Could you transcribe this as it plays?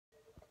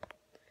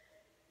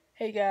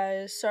Hey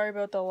guys, sorry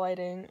about the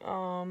lighting.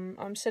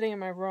 I'm sitting in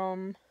my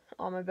room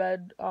on my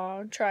bed,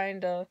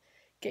 trying to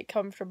get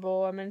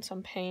comfortable. I'm in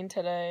some pain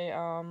today.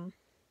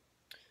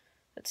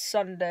 It's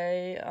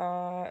Sunday,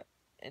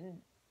 and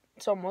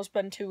it's almost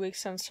been 2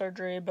 weeks since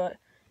surgery, but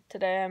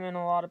today I'm in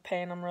a lot of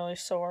pain. I'm really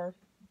sore,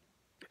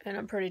 and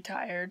I'm pretty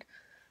tired.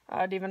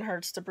 It even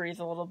hurts to breathe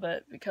a little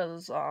bit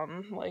because,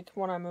 like,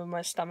 when I move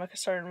my stomach a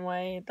certain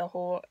way, the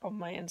whole of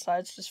my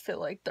insides just feel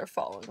like they're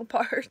falling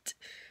apart.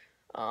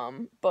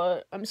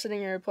 But I'm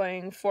sitting here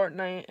playing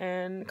Fortnite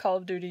and Call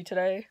of Duty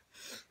today,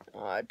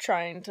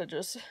 trying to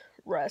just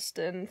rest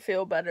and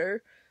feel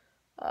better.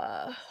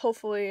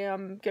 Hopefully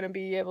I'm gonna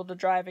be able to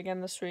drive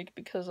again this week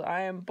because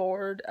I am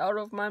bored out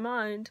of my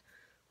mind.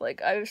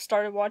 Like, I've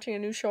started watching a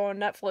new show on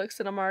Netflix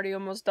and I'm already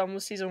almost done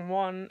with season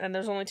 1, and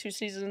there's only 2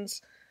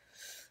 seasons.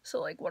 So,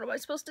 like, what am I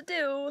supposed to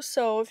do?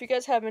 So, if you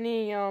guys have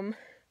any,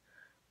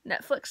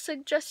 Netflix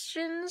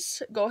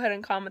suggestions, go ahead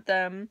and comment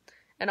them,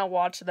 and I'll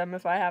watch them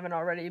if I haven't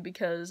already,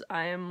 because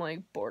I am, like,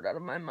 bored out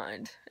of my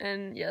mind.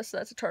 And yes,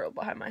 that's a turtle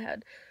behind my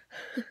head.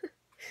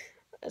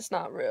 It's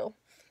not real.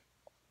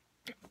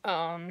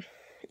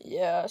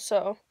 Yeah,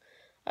 so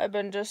I've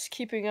been just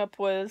keeping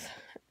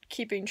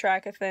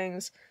track of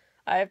things.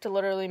 I have to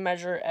literally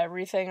measure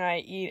everything I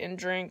eat and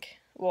drink.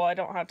 Well, I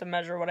don't have to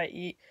measure what I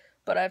eat,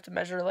 but I have to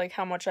measure, like,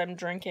 how much I'm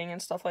drinking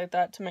and stuff like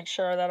that to make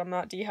sure that I'm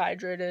not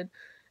dehydrated.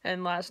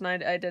 And last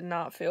night I did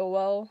not feel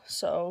well,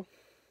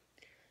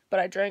 but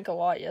I drank a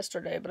lot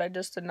yesterday, but I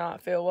just did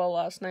not feel well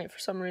last night for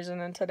some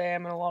reason, and today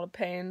I'm in a lot of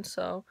pain,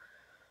 so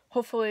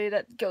hopefully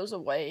that goes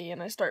away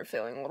and I start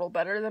feeling a little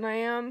better than I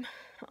am.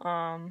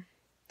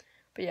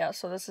 But yeah,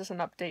 so this is an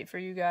update for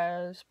you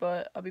guys,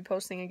 but I'll be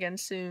posting again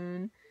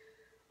soon.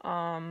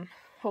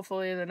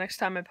 Hopefully the next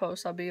time I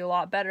post I'll be a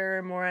lot better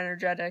and more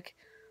energetic.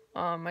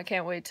 I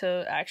can't wait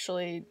to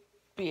actually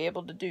be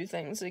able to do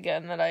things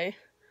again that I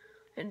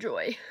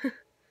enjoy.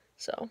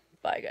 So,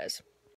 bye guys.